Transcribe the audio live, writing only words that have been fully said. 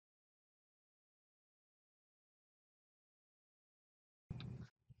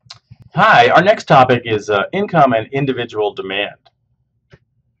Hi, our next topic is income and individual demand.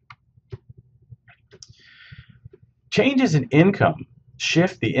 Changes in income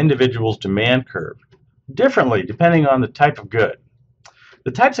shift the individual's demand curve differently depending on the type of good.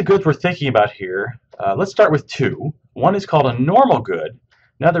 The types of goods we're thinking about here, let's start with two. One is called a normal good,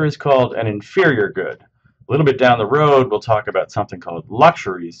 another is called an inferior good. A little bit down the road, we'll talk about something called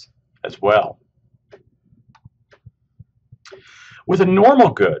luxuries as well. With a normal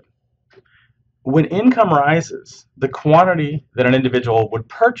good, when income rises, the quantity that an individual would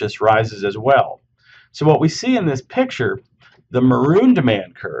purchase rises as well. So what we see in this picture, the maroon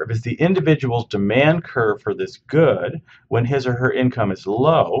demand curve is the individual's demand curve for this good when his or her income is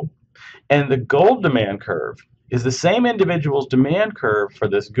low, and the gold demand curve is the same individual's demand curve for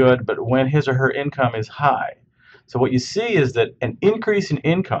this good, but when his or her income is high. So what you see is that an increase in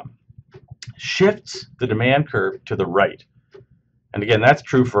income shifts the demand curve to the right. And again, that's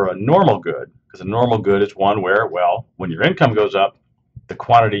true for a normal good, because a normal good is one where, well, when your income goes up, the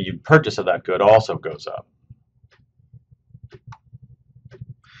quantity you purchase of that good also goes up.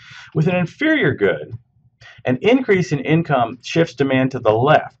 With an inferior good, an increase in income shifts demand to the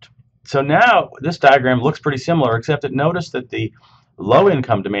left. So now this diagram looks pretty similar, except that notice that the low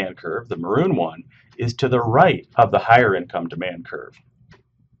income demand curve, the maroon one, is to the right of the higher income demand curve,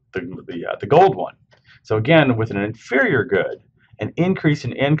 the gold one. So again, with an inferior good, an increase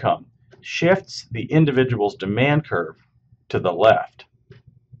in income shifts the individual's demand curve to the left.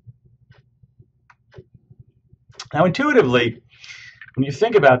 Now, intuitively, when you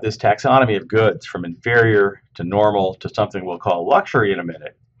think about this taxonomy of goods from inferior to normal to something we'll call luxury in a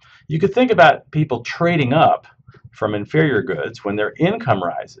minute, you could think about people trading up from inferior goods when their income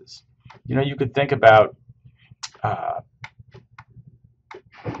rises. You know, you could think about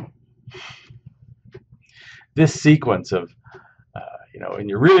this sequence of when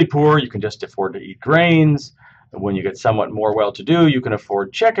you're really poor, you can just afford to eat grains. When you get somewhat more well-to-do, you can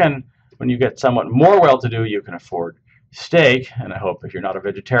afford chicken. When you get somewhat more well-to-do, you can afford steak. And I hope if you're not a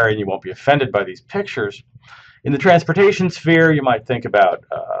vegetarian, you won't be offended by these pictures. In the transportation sphere, you might think about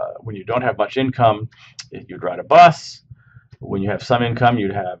when you don't have much income, you'd ride a bus. When you have some income,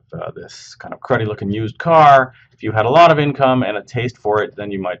 you'd have this kind of cruddy-looking used car. If you had a lot of income and a taste for it,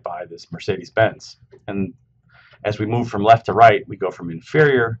 then you might buy this Mercedes-Benz. And as we move from left to right, we go from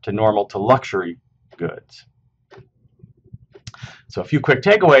inferior to normal to luxury goods. So a few quick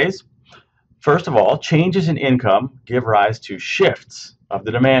takeaways. First of all, changes in income give rise to shifts of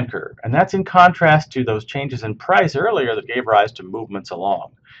the demand curve. And that's in contrast to those changes in price earlier that gave rise to movements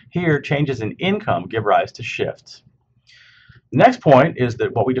along. Here, changes in income give rise to shifts. Next point is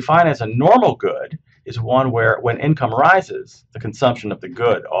that what we define as a normal good is one where when income rises, the consumption of the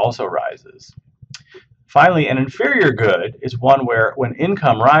good also rises. Finally, an inferior good is one where when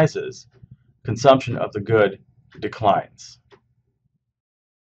income rises, consumption of the good declines.